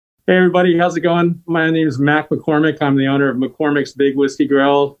Hey everybody, how's it going? My name is Mac McCormick. I'm the owner of McCormick's Big Whiskey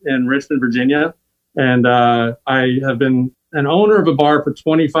Grill in Richmond, Virginia. And I have been an owner of a bar for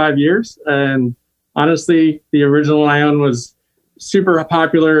 25 years. And honestly, the original one I owned was super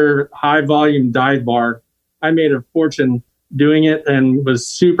popular, high volume dive bar. I made a fortune doing it and was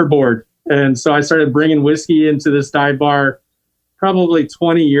super bored. And so I started bringing whiskey into this dive bar probably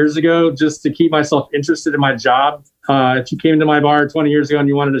 20 years ago, just to keep myself interested in my job. If you came to my bar 20 years ago and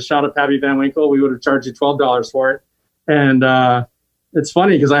you wanted a shot of Pappy Van Winkle, we would have charged you $12 for it. And it's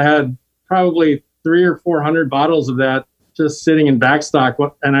funny because I had probably 300 or 400 bottles of that just sitting in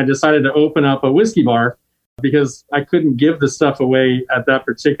backstock. And I decided to open up a whiskey bar because I couldn't give the stuff away at that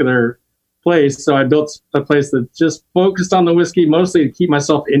particular place. So I built a place that just focused on the whiskey, mostly to keep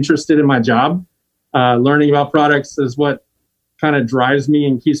myself interested in my job. Learning about products is what kind of drives me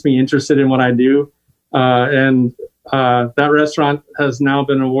and keeps me interested in what I do. That restaurant has now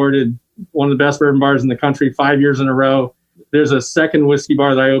been awarded one of the best bourbon bars in the country 5 years in a row. There's a second whiskey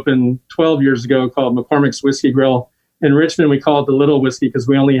bar that I opened 12 years ago called McCormick's Whiskey Grill. In Richmond, we call it the Little Whiskey because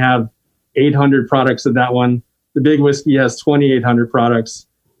we only have 800 products of that one. The Big Whiskey has 2,800 products.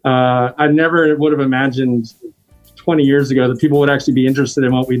 I never would have imagined 20 years ago that people would actually be interested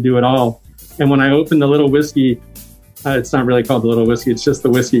in what we do at all. And when I opened the Little Whiskey, it's not really called the Little Whiskey, it's just the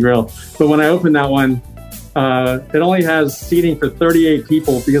Whiskey Grill. But when I opened that one, it only has seating for 38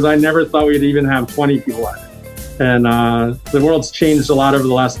 people because I never thought we'd even have 20 people at it. And the world's changed a lot over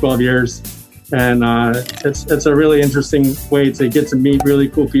the last 12 years. And it's a really interesting way to get to meet really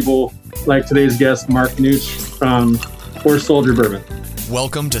cool people like today's guest, Mark Nooch from Horse Soldier Bourbon.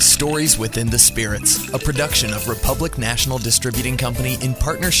 Welcome to Stories Within the Spirits, a production of Republic National Distributing Company in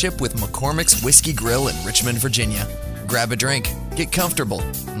partnership with McCormick's Whiskey Grill in Richmond, Virginia. Grab a drink, get comfortable,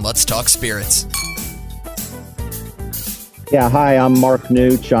 and let's talk spirits. Yeah, hi, I'm Mark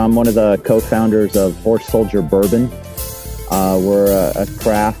Nooch. I'm one of the co-founders of Horse Soldier Bourbon. We're a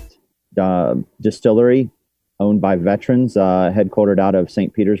craft distillery owned by veterans, headquartered out of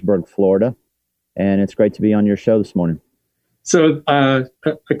St. Petersburg, Florida. And it's great to be on your show this morning. So a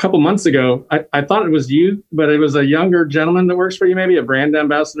couple months ago, I thought it was you, but it was a younger gentleman that works for you, maybe a brand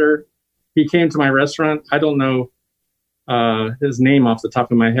ambassador. He came to my restaurant. I don't know his name off the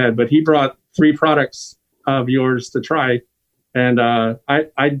top of my head, but he brought 3 products of yours to try. And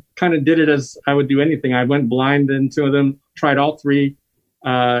I kind of did it as I would do anything. I went blind into them, tried all 3,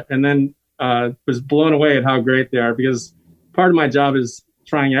 and then was blown away at how great they are, because part of my job is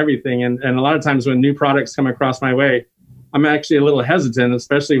trying everything. And a lot of times when new products come across my way, I'm actually a little hesitant,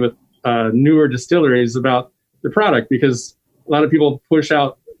 especially with newer distilleries, about the product, because a lot of people push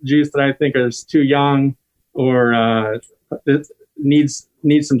out juice that I think is too young or it needs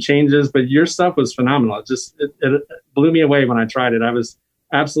some changes. But your stuff was phenomenal. It blew me away when I tried it. I was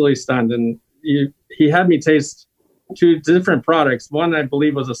absolutely stunned. And he had me taste 2 different products. One, I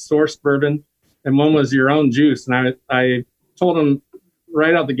believe, was a sourced bourbon, and one was your own juice. And I told him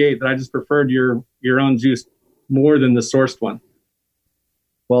right out the gate that I just preferred your own juice more than the sourced one.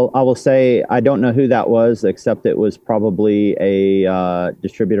 Well, I will say I don't know who that was, except it was probably a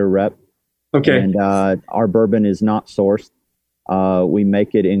distributor rep. Okay. And our bourbon is not sourced. We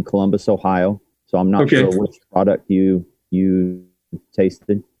make it in Columbus, Ohio. So I'm not sure which product you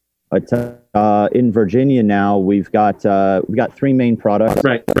tasted. But in Virginia now, we've got 3 main products.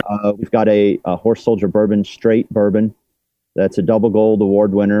 Right. We've got a Horse Soldier Bourbon straight bourbon. That's a double gold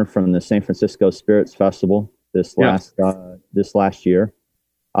award winner from the San Francisco Spirits Festival this last year.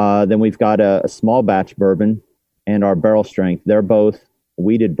 Then we've got a small batch bourbon and our barrel strength. They're both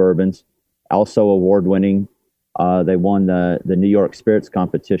wheated bourbons, also award winning. They won the New York Spirits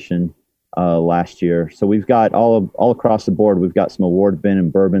competition last year. So we've got all across the board. We've got some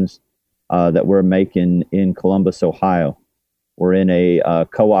award-winning bourbons that we're making in Columbus, Ohio. We're in a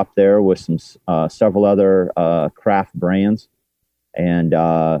co-op there with several other craft brands, and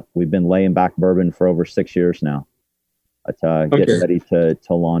we've been laying back bourbon for over 6 years now. Getting ready to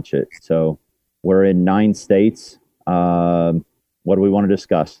launch it. So we're in 9 states. What do we want to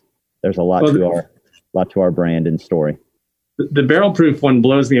discuss? There's a lot to our brand and story. The barrel proof one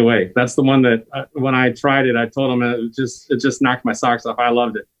blows me away. That's the one that when I tried it, I told them it just knocked my socks off. I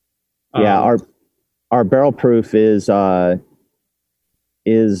loved it. Yeah, our barrel proof is as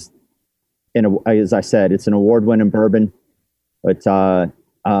I said, it's an award-winning bourbon. But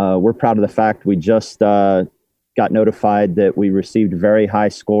we're proud of the fact we just got notified that we received very high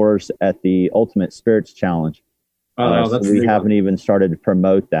scores at the Ultimate Spirits Challenge. So we haven't even started to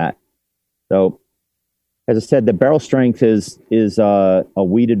promote that. So, as I said, the barrel strength is a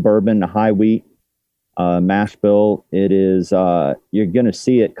wheated bourbon, a high wheat. Mash bill, it is, you're going to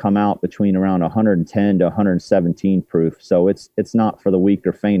see it come out between around 110 to 117 proof. So it's not for the weak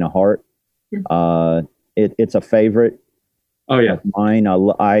or faint of heart. It's a favorite. Oh yeah, of mine.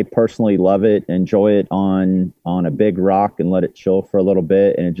 I personally love it. Enjoy it on a big rock and let it chill for a little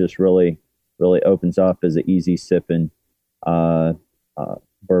bit, and it just really opens up as an easy sipping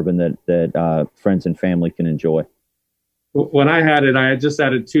bourbon that friends and family can enjoy. When I had it, I had just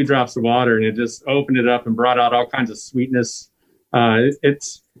added 2 drops of water, and it just opened it up and brought out all kinds of sweetness.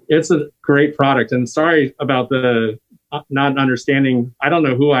 It's a great product. And sorry about the not understanding. I don't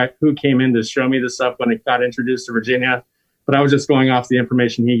know who came in to show me this stuff when it got introduced to Virginia, but I was just going off the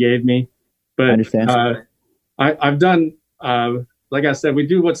information he gave me. But I understand. I've done, like I said, we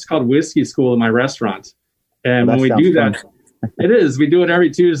do what's called whiskey school in my restaurant, and when we do that, it is. We do it every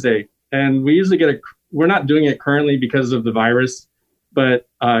Tuesday, and we usually get we're not doing it currently because of the virus, but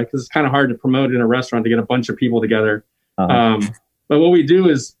because it's kind of hard to promote in a restaurant to get a bunch of people together. But what we do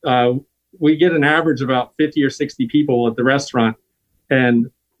is we get an average about 50 or 60 people at the restaurant, and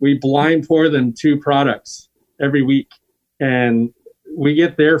we blind pour them 2 products every week, and we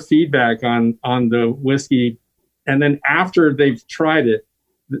get their feedback on the whiskey, and then after they've tried it,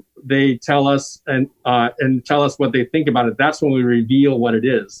 they tell us and tell us what they think about it. That's when we reveal what it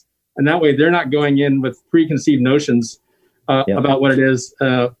is. And that way, they're not going in with preconceived notions about what it is.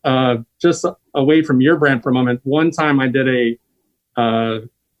 Just away from your brand for a moment. One time, I did a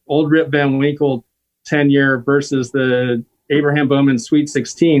Old Rip Van Winkle 10-year versus the Abraham Bowman Sweet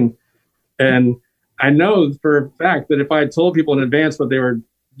 16, and I know for a fact that if I had told people in advance what they were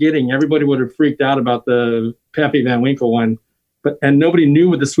getting, everybody would have freaked out about the Pappy Van Winkle one. And nobody knew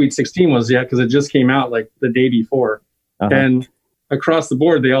what the Sweet 16 was yet because it just came out like the day before. And across the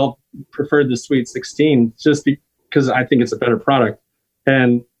board, they all preferred the Sweet 16 just because I think it's a better product.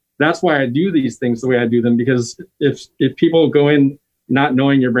 And that's why I do these things the way I do them, because if people go in not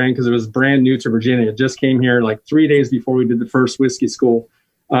knowing your brand because it was brand new to Virginia, it just came here like 3 days before we did the first whiskey school,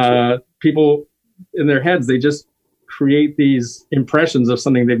 people in their heads, they just create these impressions of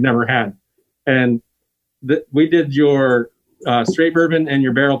something they've never had. And we did your straight bourbon and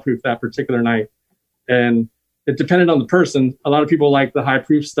your barrel proof that particular night. And it depended on the person. A lot of people like the high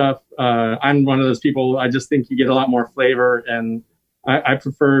proof stuff. I'm one of those people. I just think you get a lot more flavor, and I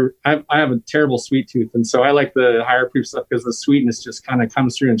prefer, I have a terrible sweet tooth. And so I like the higher proof stuff because the sweetness just kind of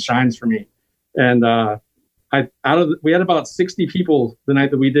comes through and shines for me. And we had about 60 people the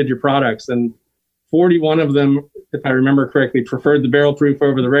night that we did your products, and 41 of them, if I remember correctly, preferred the barrel proof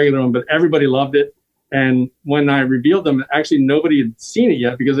over the regular one, but everybody loved it. And when I revealed them, actually nobody had seen it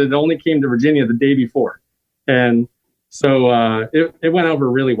yet because it only came to Virginia the day before. And so it went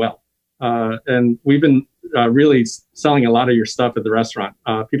over really well. And we've been really selling a lot of your stuff at the restaurant.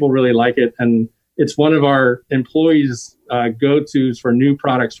 People really like it. And it's one of our employees' go-tos for new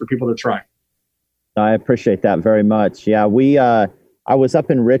products for people to try. I appreciate that very much. Yeah, I was up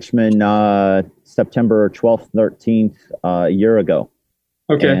in Richmond September 12th, 13th a year ago.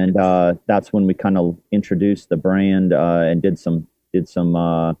 Okay. And that's when we kind of introduced the brand and did some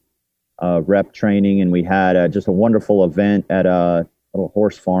rep training, and we had just a wonderful event at a little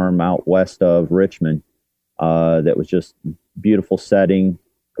horse farm out west of Richmond. That was just beautiful setting,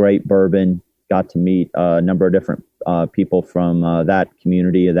 great bourbon. Got to meet a number of different people from that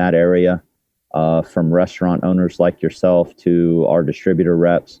community, that area, from restaurant owners like yourself to our distributor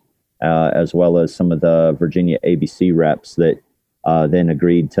reps, as well as some of the Virginia ABC reps that then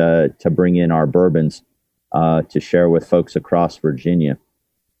agreed to bring in our bourbons to share with folks across Virginia.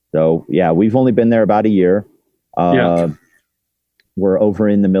 So yeah, we've only been there about a year. We're over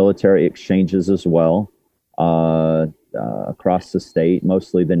in the military exchanges as well, across the state,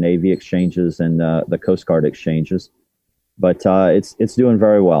 mostly the Navy exchanges and the Coast Guard exchanges. But it's doing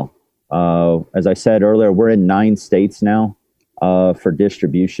very well. As I said earlier, we're in 9 states now for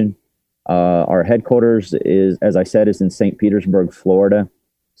distribution. Our headquarters is, as I said, is in St. Petersburg, Florida.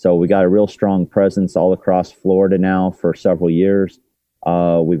 So we got a real strong presence all across Florida now for several years.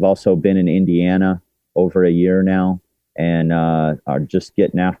 We've also been in Indiana over a year now, and are just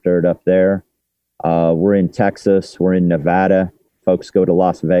getting after it up there. We're in Texas. We're in Nevada. Folks go to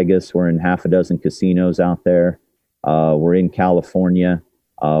Las Vegas. We're in half a dozen casinos out there. We're in California.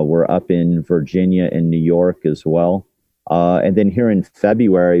 We're up in Virginia and New York as well. And then here in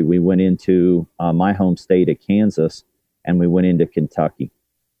February, we went into my home state of Kansas, and we went into Kentucky.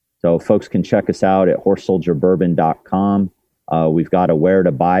 So folks can check us out at horsesoldierbourbon.com. We've got a where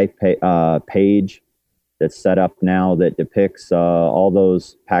to buy page that's set up now that depicts all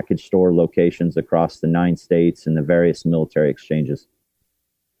those package store locations across the 9 states and the various military exchanges.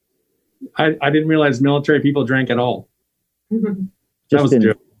 I didn't realize military people drank at all. That Just was a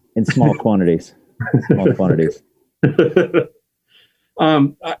joke. in small quantities. Small quantities. The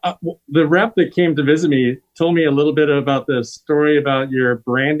rep that came to visit me told me a little bit about the story about your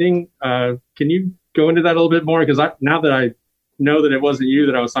branding. Can you go into that a little bit more? Because now that I know that it wasn't you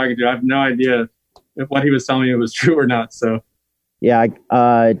that I was talking to, I have no idea if what he was telling me was true or not. So, yeah,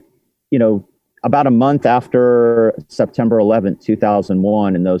 about a month after September 11th,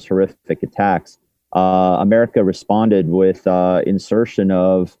 2001, and those horrific attacks, America responded with insertion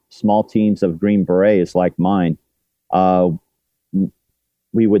of small teams of Green Berets like mine.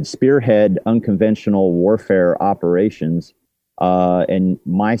 We would spearhead unconventional warfare operations, and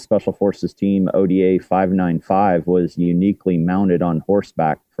my Special Forces team, ODA 595, was uniquely mounted on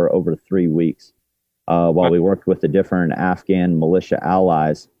horseback for over 3 weeks while we worked with the different Afghan militia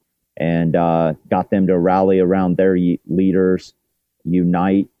allies and got them to rally around their leaders,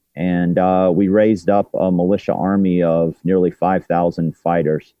 unite, and we raised up a militia army of nearly 5,000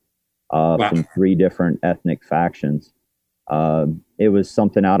 fighters from 3 different ethnic factions. It was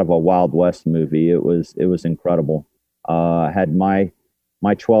something out of a Wild West movie. It was incredible. I had my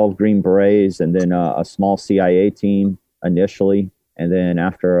 12 Green Berets and then a small CIA team initially. And then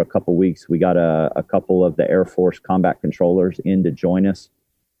after a couple weeks, we got a couple of the Air Force combat controllers in to join us.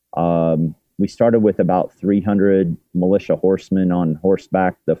 We started with about 300 militia horsemen on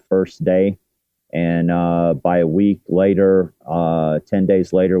horseback the first day. And by a week later, 10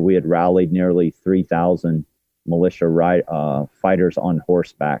 days later, we had rallied nearly 3,000 militia fighters on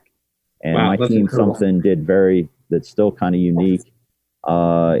horseback. And my team did that's still kind of unique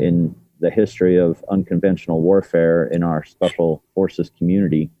in the history of unconventional warfare in our Special Forces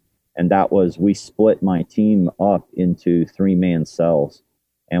community. And that was, we split my team up into 3-man cells,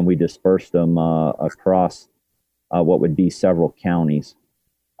 and we dispersed them across what would be several counties.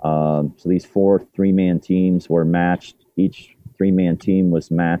 So these 4 3-man teams were matched. Each 3-man team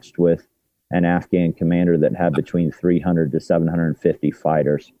was matched with an Afghan commander that had between 300 to 750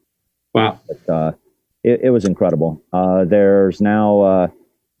 fighters. Wow. But, it was incredible. There's now,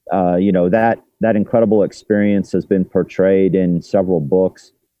 that incredible experience has been portrayed in several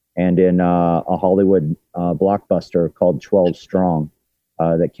books and in a Hollywood blockbuster called 12 Strong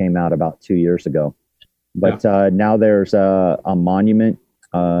that came out about 2 years ago. But now there's a monument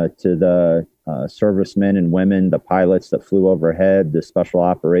to the servicemen and women, the pilots that flew overhead, the special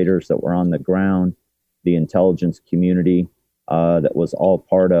operators that were on the ground, the intelligence community that was all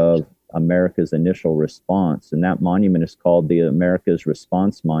part of America's initial response. And that monument is called the America's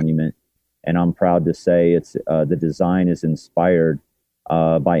Response Monument. And I'm proud to say it's the design is inspired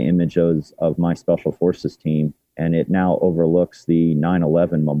by images of my Special Forces team. And it now overlooks the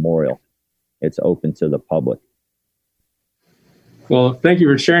 9/11 memorial. It's open to the public. Well, thank you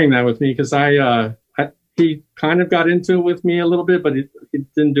for sharing that with me, because he kind of got into it with me a little bit, but he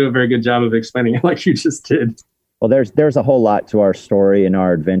didn't do a very good job of explaining it like you just did. Well, there's a whole lot to our story and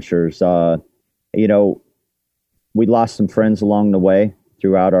our adventures. We lost some friends along the way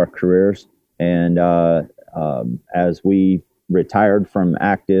throughout our careers. And as we retired from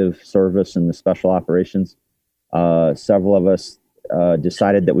active service in the special operations, several of us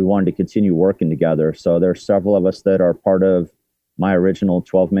decided that we wanted to continue working together. So there's several of us that are part of my original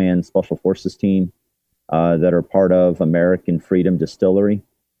 12-man Special Forces team that are part of American Freedom Distillery.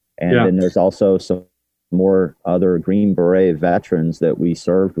 And then there's also some more other Green Beret veterans that we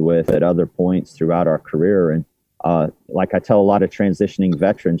served with at other points throughout our career. And like I tell a lot of transitioning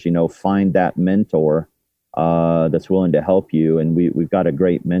veterans, find that mentor that's willing to help you. And we've got a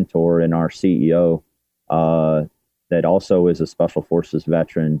great mentor in our CEO that also is a Special Forces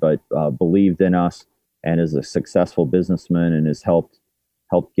veteran, but believed in us and is a successful businessman and has helped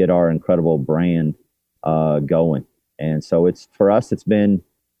get our incredible brand going. And so for us, it's been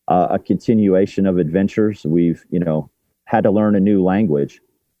a continuation of adventures. We've, had to learn a new language.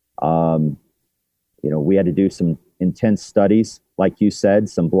 We had to do some intense studies, like you said,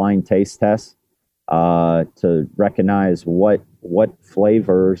 some blind taste tests to recognize what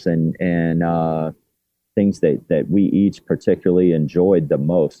flavors and things that we each particularly enjoyed the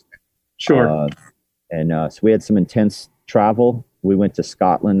most. Sure. So we had some intense travel. We went to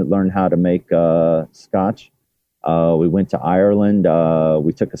Scotland to learn how to make scotch. We went to Ireland.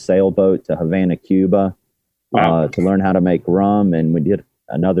 We took a sailboat to Havana, Cuba, to learn how to make rum. And we did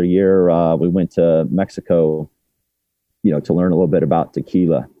another year. We went to Mexico, to learn a little bit about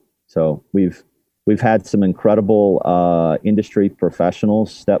tequila. So we've had some incredible industry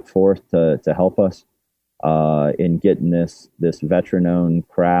professionals step forth to help us in getting this veteran-owned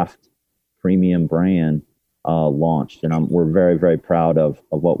craft premium brand launched. And we're very, very proud of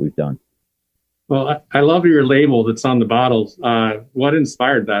what we've done. Well, I love your label that's on the bottles. What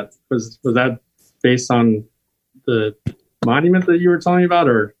inspired that? Was that based on the monument that you were telling me about,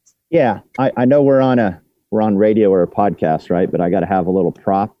 or? Yeah, I know we're on radio or a podcast, right? But I got to have a little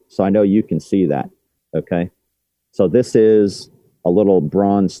prop, so I know you can see that. Okay, so this is a little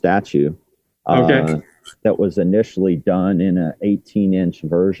bronze statue. Okay. That was initially done in an 18-inch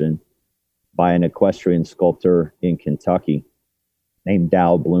version by an equestrian sculptor in Kentucky named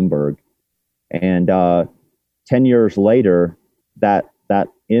Dow Bloomberg. And 10 years later, that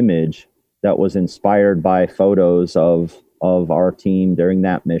image that was inspired by photos of our team during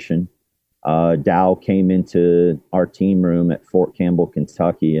that mission, Dow came into our team room at Fort Campbell,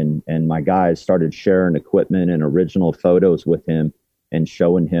 Kentucky, and my guys started sharing equipment and original photos with him and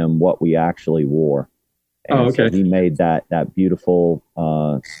showing him what we actually wore. And okay. So he made that beautiful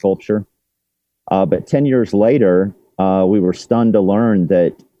sculpture. But 10 years later, we were stunned to learn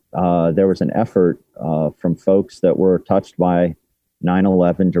that there was an effort from folks that were touched by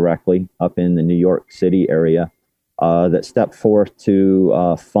 9/11 directly up in the New York City area that stepped forth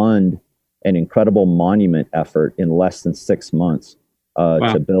to fund an incredible monument effort in less than 6 months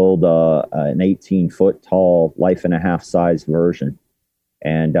to build an 18-foot tall, life and a half size version.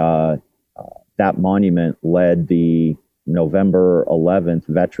 And that monument led the November 11th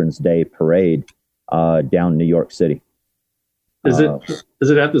Veterans Day parade down New York City. Is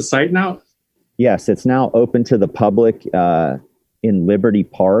it at the site now? Yes, it's now open to the public in Liberty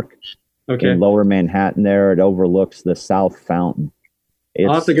Park in Lower Manhattan. There, it overlooks the South Fountain.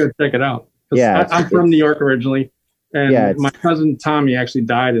 I'll have to go check it out. Yeah, I'm from New York originally, and my cousin Tommy actually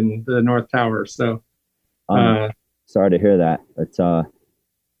died in the North Tower. So, sorry to hear that. But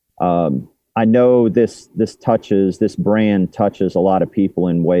I know this brand touches a lot of people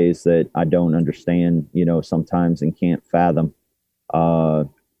in ways that I don't understand, sometimes and can't fathom.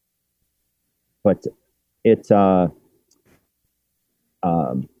 But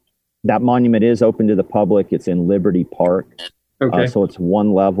that monument is open to the public. It's in Liberty Park. Okay. So it's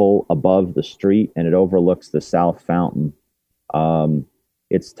one level above the street and it overlooks the South Fountain.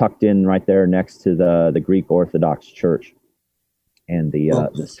 It's tucked in right there next to the Greek Orthodox Church and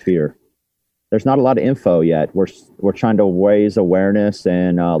the Sphere. There's not a lot of info yet. We're trying to raise awareness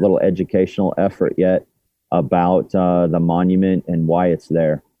and a little educational effort yet about the monument and why it's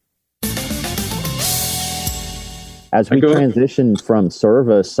there. As we transition from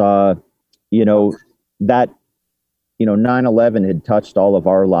service, 9/11 had touched all of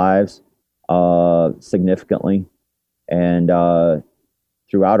our lives significantly and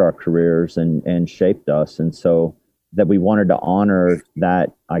throughout our careers and shaped us. And so that we wanted to honor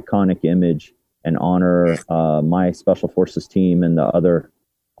that iconic image and honor my Special Forces team and the other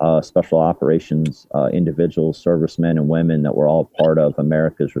special operations individuals, servicemen and women that were all part of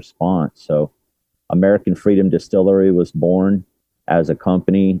America's response. So American Freedom Distillery was born as a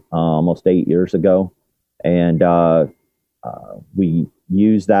company almost 8 years ago. And we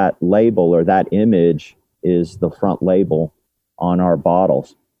use that label, or that image is the front label on our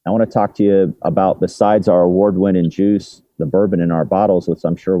bottles. I want to talk to you about, besides our award-winning juice, the bourbon in our bottles, which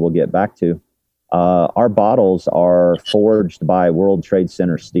I'm sure we'll get back to. Our bottles are forged by World Trade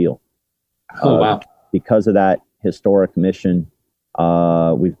Center steel. Oh, wow. Because of that historic mission,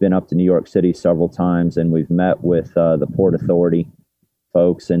 we've been up to New York City several times, and we've met with the Port Authority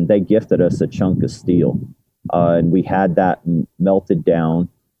folks, and they gifted us a chunk of steel. And we had that melted down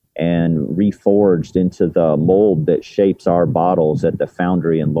and reforged into the mold that shapes our bottles at the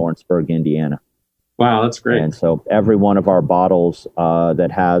foundry in Lawrenceburg, Indiana. Wow, that's great. And so every one of our bottles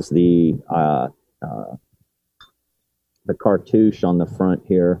that has the cartouche on the front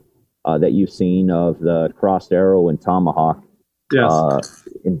here that you've seen of the crossed arrow and tomahawk, yes,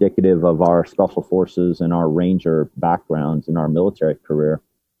 indicative of our special forces and our ranger backgrounds in our military career.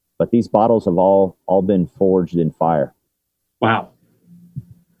 But these bottles have all been forged in fire. Wow.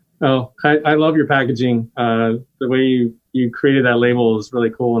 Oh, I love your packaging. The way you created that label is really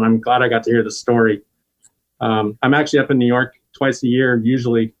cool, and I'm glad I got to hear the story. I'm actually up in New York twice a year,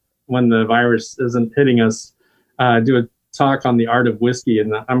 usually when the virus isn't hitting us, do a talk on the art of whiskey,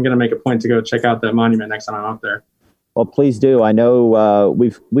 and I'm going to make a point to go check out that monument next time I'm up there. Well, please do. I know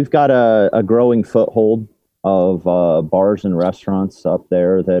we've got a growing foothold of bars and restaurants up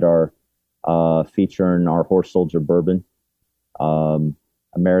there that are featuring our Horse Soldier bourbon,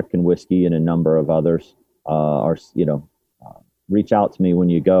 American whiskey, and a number of others. Reach out to me when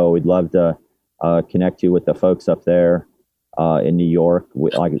you go. We'd love to connect you with the folks up there in New York.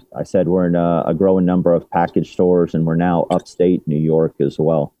 Like I said, we're in a growing number of package stores, and we're now upstate New York as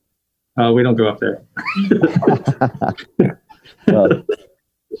well. We don't go up there.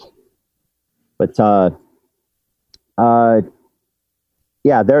 But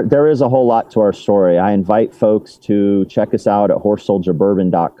yeah, there is a whole lot to our story. I invite folks to check us out at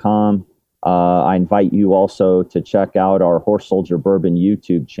horsesoldierbourbon.com. I invite you also to check out our Horse Soldier Bourbon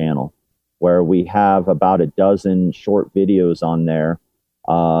YouTube channel, where we have about a dozen short videos on there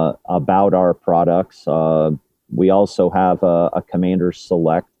about our products. We also have a Commander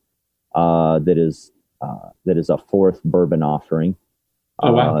Select that is a fourth bourbon offering.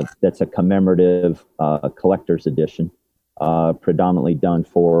 Oh, wow. That's a commemorative collector's edition, predominantly done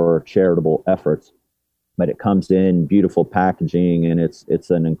for charitable efforts. But it comes in beautiful packaging, and it's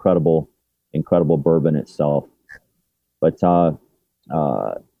an incredible bourbon itself. But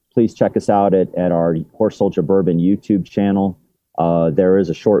please check us out at our Horse Soldier Bourbon YouTube channel. There is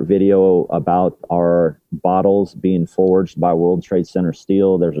a short video about our bottles being forged by World Trade Center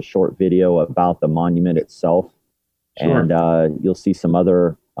Steel. There's a short video about the monument itself. Sure. And you'll see some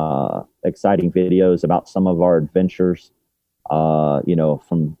other exciting videos about some of our adventures,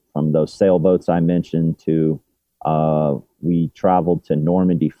 from those sailboats I mentioned to we traveled to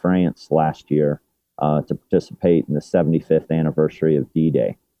Normandy, France last year to participate in the 75th anniversary of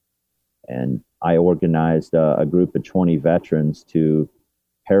D-Day. And I organized a group of 20 veterans to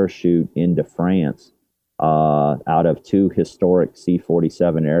parachute into France out of two historic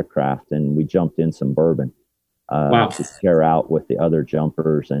C-47 aircraft, and we jumped in some bourbon to share out with the other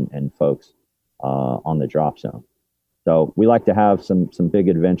jumpers and folks on the drop zone. So we like to have some big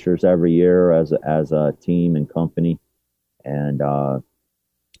adventures every year as a team and company, and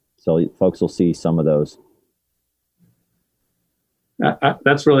so folks will see some of those.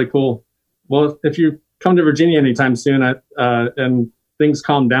 That's really cool. Well, if you come to Virginia anytime soon and things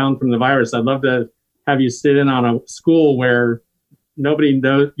calm down from the virus, I'd love to have you sit in on a school where nobody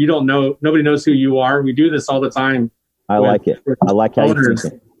knows who you are. We do this all the time. I like it. I like how you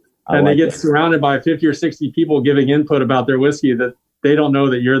think it. And they get surrounded by 50 or 60 people giving input about their whiskey that they don't know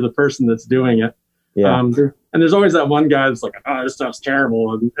that you're the person that's doing it. Yeah. And there's always that one guy that's like, oh, this stuff's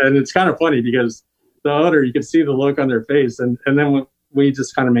terrible. And it's kind of funny because the owner, you can see the look on their face. And then we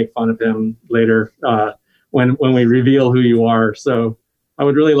just kind of make fun of him later when we reveal who you are. So I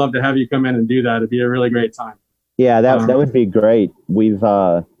would really love to have you come in and do that. It'd be a really great time. Yeah, that would be great. We've,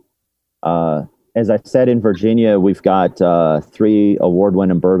 as I said, in Virginia, we've got 3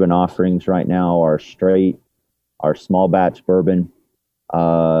 award-winning bourbon offerings right now. Our straight, our small batch bourbon,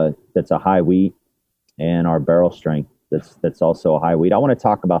 that's a high wheat, and our barrel strength that's also a high wheat. I want to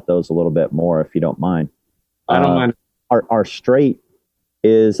talk about those a little bit more, if you don't mind. I don't mind. Our straight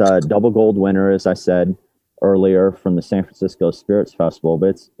is a double gold winner, as I said earlier, from the San Francisco Spirits Festival,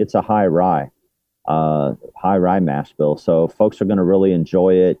 but it's a high rye mash bill. So folks are going to really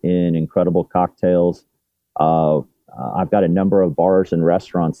enjoy it in incredible cocktails. I've got a number of bars and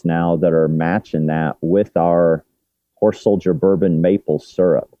restaurants now that are matching that with our Horse Soldier Bourbon maple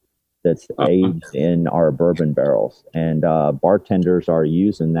syrup that's aged in our bourbon barrels. And bartenders are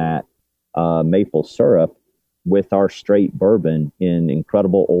using that maple syrup with our straight bourbon in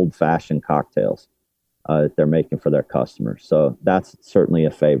incredible old-fashioned cocktails that they're making for their customers. So that's certainly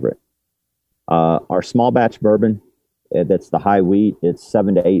a favorite. Our small batch bourbon, that's the high wheat. It's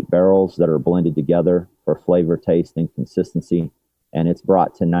 7 to 8 barrels that are blended together for flavor, taste, and consistency, and it's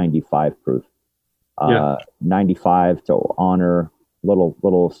brought to 95 proof. 95 to honor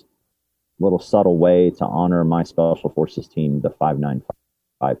little subtle way to honor my Special Forces team, the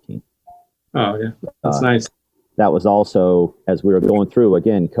 595 team. Oh yeah, that's nice. That was also, as we were going through,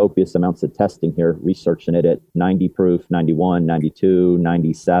 again, copious amounts of testing here, researching it at 90 proof, 91, 92,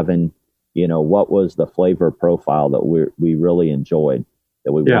 97. What was the flavor profile that we really enjoyed,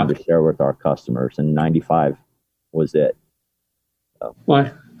 that we wanted to share with our customers, and 95 was it. So.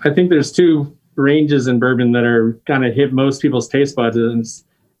 Well, I think there's 2 ranges in bourbon that are kind of hit most people's taste buds.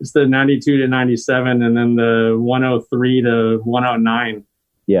 It's the 92 to 97, and then the 103 to 109.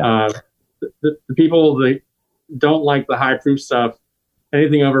 Yeah. The people that don't like the high proof stuff,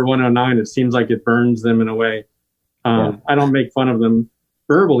 anything over 109, it seems like it burns them in a way. I don't make fun of them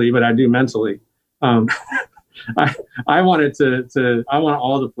verbally, but I do mentally. I want it I want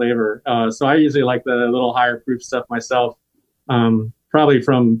all the flavor. So I usually like the little higher proof stuff myself, probably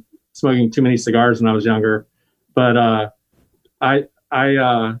from smoking too many cigars when I was younger. But I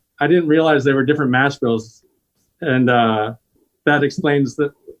didn't realize there were different mash bills, and that explains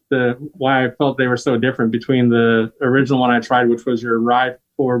why I felt they were so different between the original one I tried, which was your rye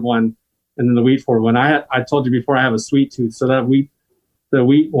forward one, and then the wheat forward one. I told you before I have a sweet tooth, so the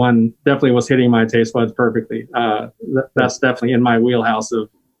wheat one definitely was hitting my taste buds perfectly. That's definitely in my wheelhouse of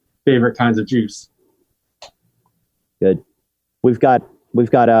favorite kinds of juice. Good. We've got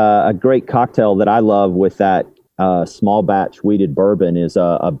we've got a great cocktail that I love with that small batch wheated bourbon is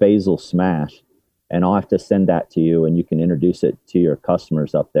a basil smash. And I'll have to send that to you, and you can introduce it to your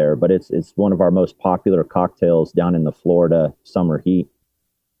customers up there. But it's one of our most popular cocktails down in the Florida summer heat.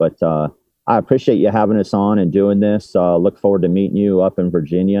 But I appreciate you having us on and doing this. Look forward to meeting you up in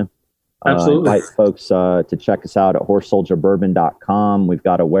Virginia. Absolutely. Invite folks to check us out at horsesoldierbourbon.com. We've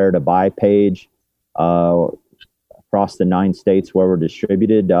got a where to buy page across the 9 states where we're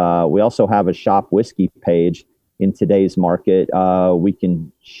distributed. We also have a shop whiskey page. In today's market, we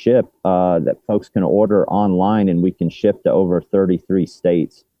can ship that folks can order online, and we can ship to over 33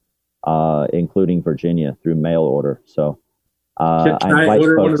 states, including Virginia, through mail order. So can I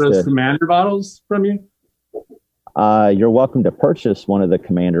order one of those Commander bottles from you? You're welcome to purchase one of the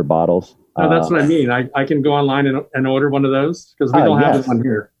Commander bottles. No, that's what I mean. I can go online and order one of those, because we don't have one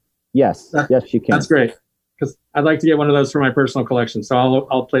here. Yes, yes, you can. That's great, because I'd like to get one of those for my personal collection. So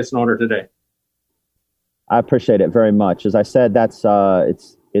I'll place an order today. I appreciate it very much. As I said, that's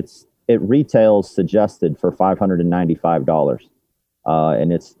it retails suggested for $595,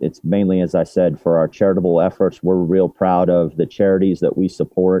 and it's mainly, as I said, for our charitable efforts. We're real proud of the charities that we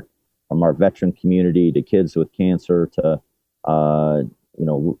support, from our veteran community to kids with cancer to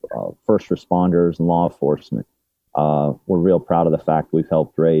first responders and law enforcement. We're real proud of the fact we've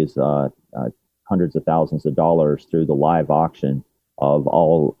helped raise hundreds of thousands of dollars through the live auction of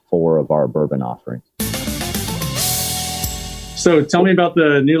all 4 of our bourbon offerings. So tell me about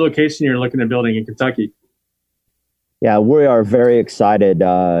the new location you're looking at building in Kentucky. Yeah, we are very excited.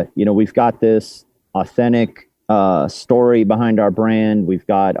 We've got this authentic story behind our brand. We've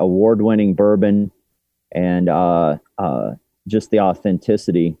got award-winning bourbon and just the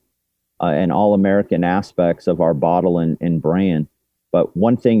authenticity and all-American aspects of our bottle and brand. But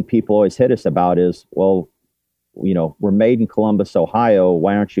one thing people always hit us about is, well, we're made in Columbus, Ohio.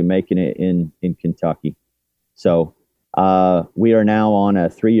 Why aren't you making it in Kentucky? So we are now on a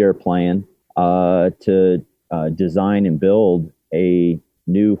 3-year plan to design and build a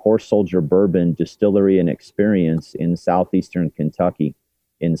new Horse Soldier bourbon distillery and experience in southeastern Kentucky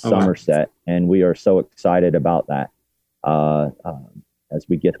in Somerset. Wow. And we are so excited about that as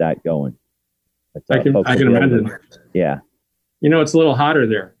we get that going. I can imagine. Yeah. It's a little hotter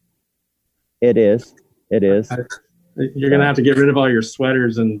there. It is. You're going to have to get rid of all your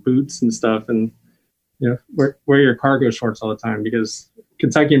sweaters and boots and stuff, and wear your cargo shorts all the time, because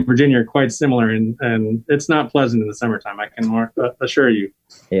Kentucky and Virginia are quite similar, and it's not pleasant in the summertime. I can assure you.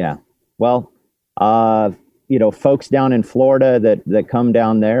 Yeah. Well, folks down in Florida that come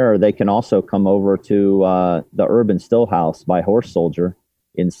down there, or they can also come over to the Urban Still House by Horse Soldier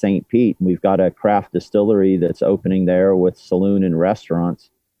in St. Pete. We've got a craft distillery that's opening there with saloon and restaurants.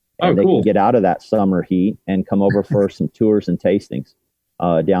 And they can get out of that summer heat and come over for some tours and tastings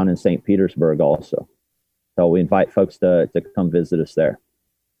down in St. Petersburg also. So we invite folks to come visit us there.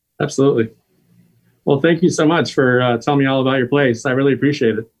 Absolutely. Well, thank you so much for telling me all about your place. I really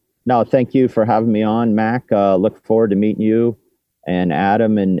appreciate it. No, thank you for having me on, Mac. Look forward to meeting you and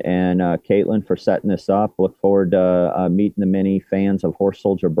Adam and Caitlin for setting this up. Look forward to meeting the many fans of Horse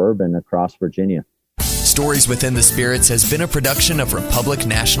Soldier Bourbon across Virginia. Stories Within the Spirits has been a production of Republic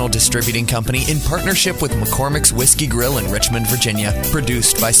National Distributing Company in partnership with McCormick's Whiskey Grill in Richmond, Virginia.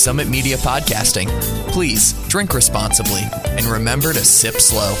 Produced by Summit Media Podcasting. Please drink responsibly and remember to sip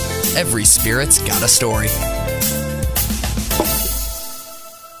slow. Every spirit's got a story.